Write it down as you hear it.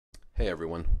Hey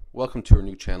everyone, welcome to our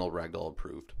new channel, Ragdoll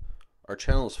Approved. Our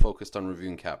channel is focused on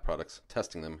reviewing cat products,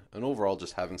 testing them, and overall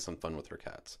just having some fun with our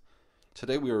cats.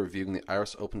 Today we are reviewing the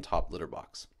Iris Open Top litter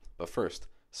box. But first,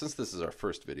 since this is our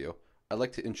first video, I'd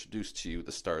like to introduce to you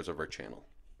the stars of our channel.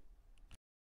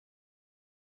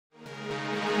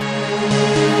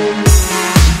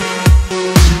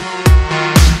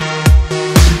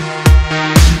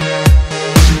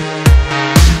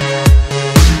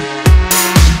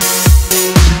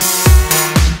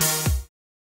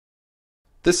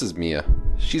 This is Mia.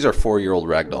 She's our 4-year-old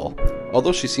Ragdoll.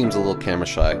 Although she seems a little camera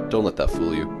shy, don't let that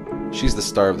fool you. She's the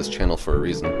star of this channel for a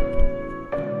reason.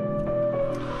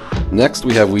 Next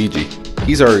we have Weegee.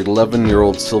 He's our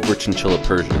 11-year-old silver chinchilla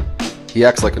Persian. He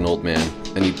acts like an old man,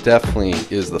 and he definitely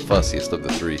is the fussiest of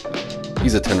the three.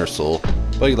 He's a tender soul,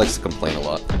 but he likes to complain a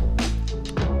lot.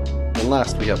 And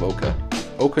last we have Oka.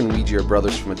 Oka and Weegee are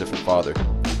brothers from a different father.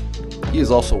 He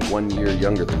is also 1 year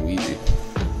younger than Weegee.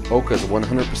 Oka is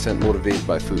 100% motivated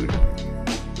by food,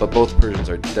 but both Persians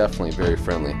are definitely very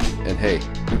friendly, and hey,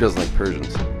 who doesn't like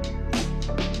Persians?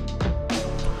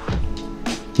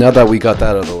 Now that we got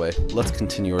that out of the way, let's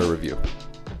continue our review.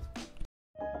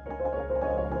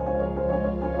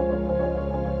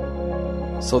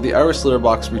 So the Iris litter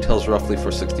box retails roughly for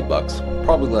 $60,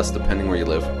 probably less depending where you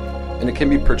live, and it can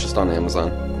be purchased on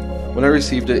Amazon. When I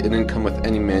received it, it didn't come with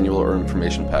any manual or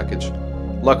information package.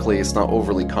 Luckily, it's not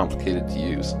overly complicated to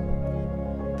use.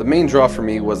 The main draw for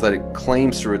me was that it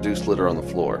claims to reduce litter on the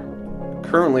floor.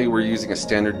 Currently, we're using a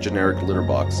standard generic litter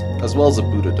box, as well as a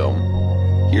Buddha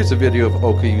dome. Here's a video of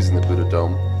Oka using the Buddha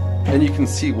dome, and you can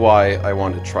see why I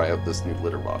wanted to try out this new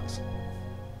litter box.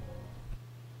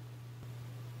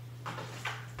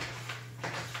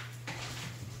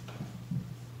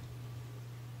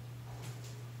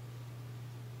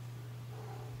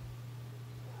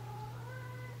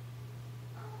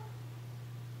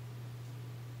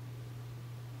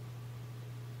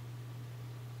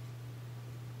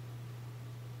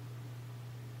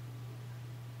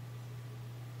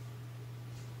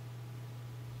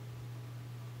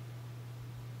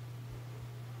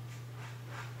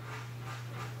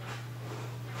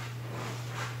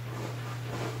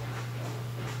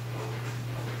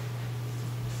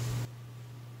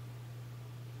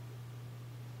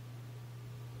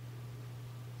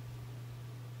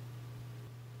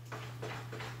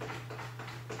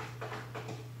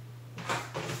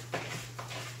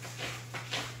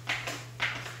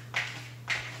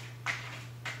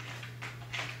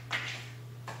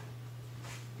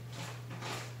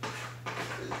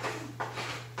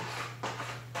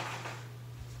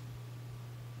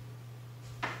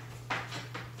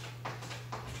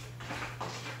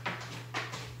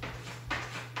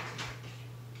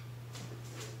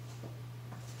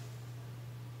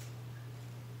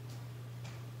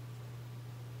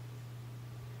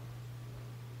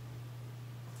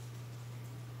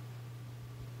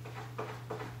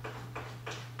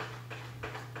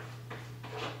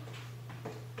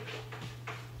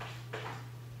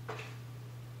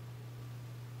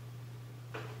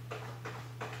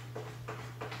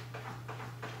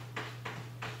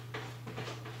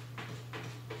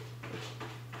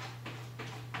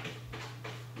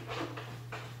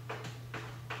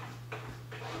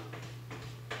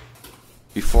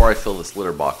 Before I fill this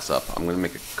litter box up, I'm going to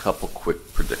make a couple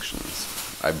quick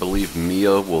predictions. I believe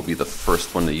Mia will be the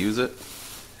first one to use it,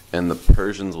 and the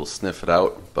Persians will sniff it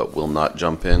out, but will not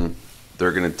jump in.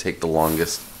 They're going to take the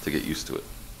longest to get used to it.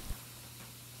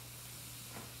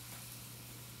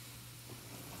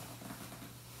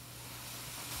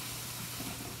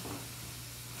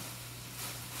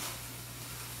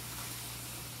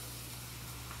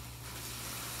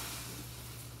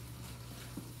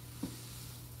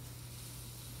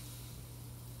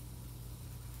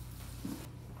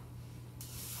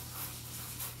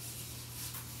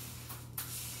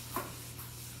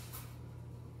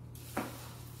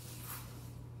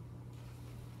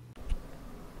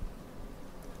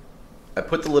 I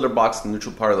put the litter box in the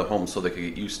neutral part of the home so they could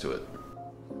get used to it.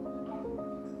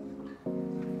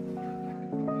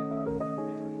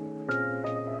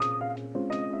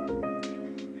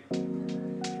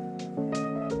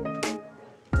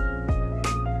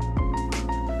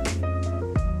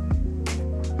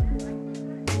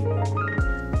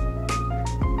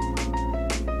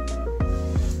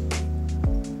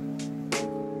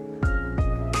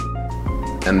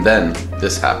 And then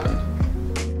this happened.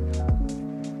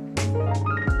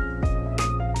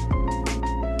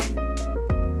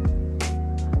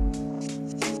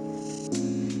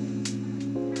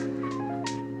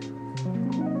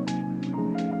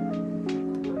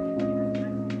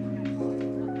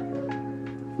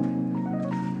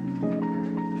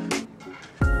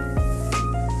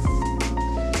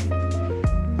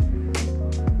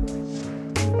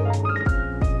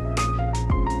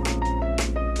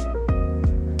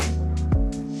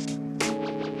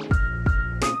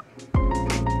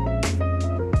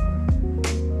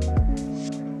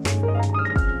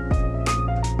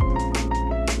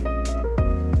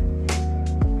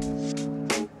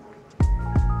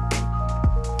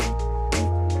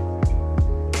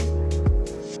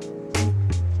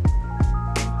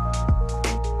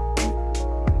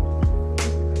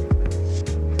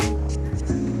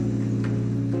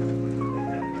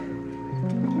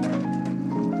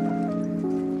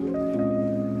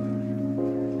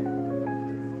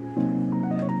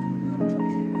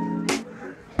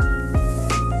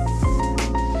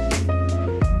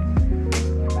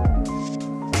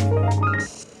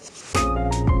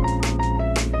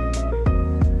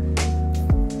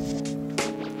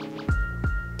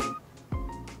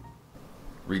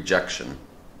 rejection.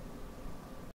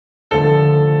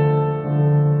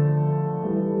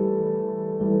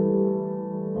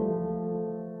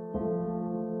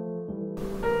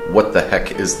 What the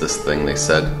heck is this thing, they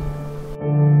said.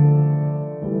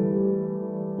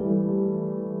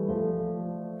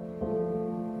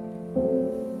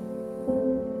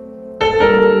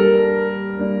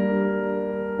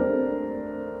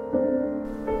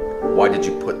 Why did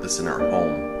you put this in our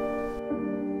home?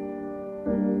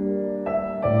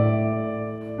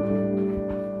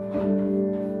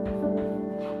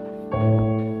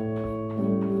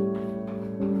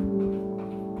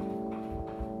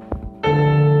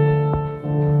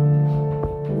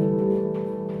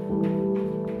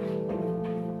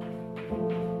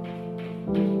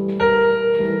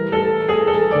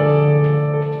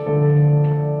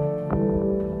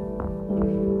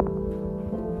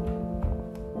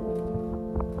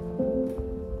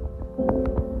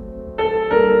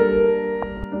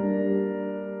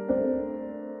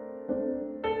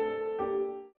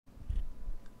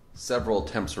 Several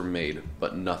attempts were made,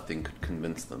 but nothing could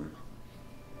convince them.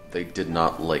 They did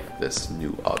not like this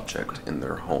new object in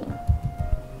their home.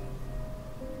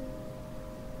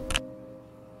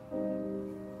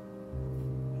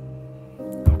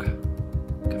 Oka,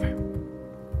 come here.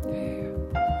 Yeah.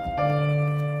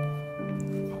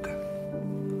 Oka.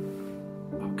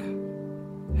 Oka.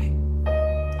 Hey.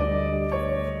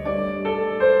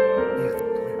 Yeah,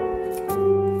 come here.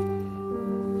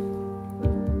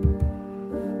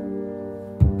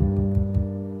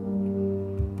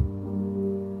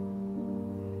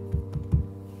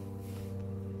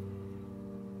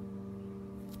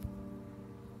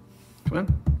 Come on.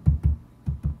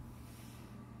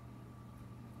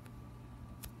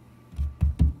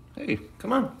 Hey,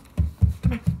 come on.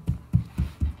 Come here.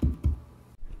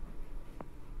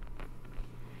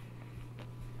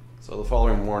 So the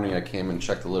following morning I came and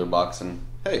checked the litter box and,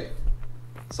 hey,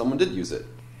 someone did use it.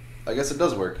 I guess it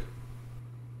does work.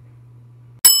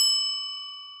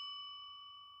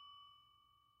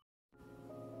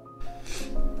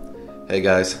 Hey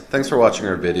guys, thanks for watching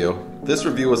our video. This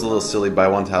review was a little silly, but I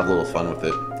wanted to have a little fun with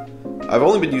it. I've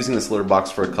only been using this litter box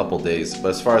for a couple days, but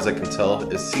as far as I can tell,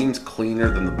 it seems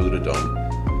cleaner than the Buddha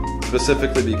Dome.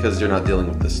 Specifically because you're not dealing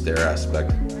with the stair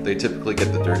aspect. They typically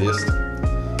get the dirtiest.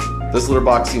 This litter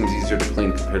box seems easier to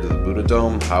clean compared to the Buddha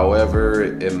Dome, however,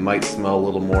 it might smell a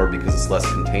little more because it's less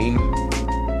contained.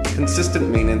 Consistent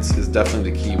maintenance is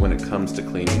definitely the key when it comes to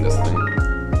cleaning this thing.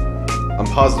 I'm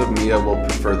positive Mia will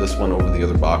prefer this one over the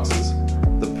other boxes.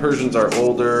 The Persians are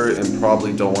older and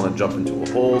probably don't want to jump into a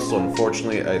hole, so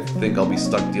unfortunately I think I'll be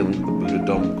stuck dealing with the Buddha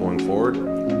Dome going forward.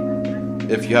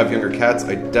 If you have younger cats,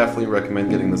 I definitely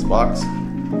recommend getting this box.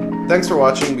 Thanks for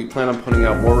watching. We plan on putting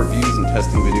out more reviews and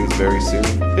testing videos very soon.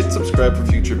 Hit subscribe for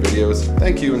future videos.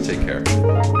 Thank you and take care.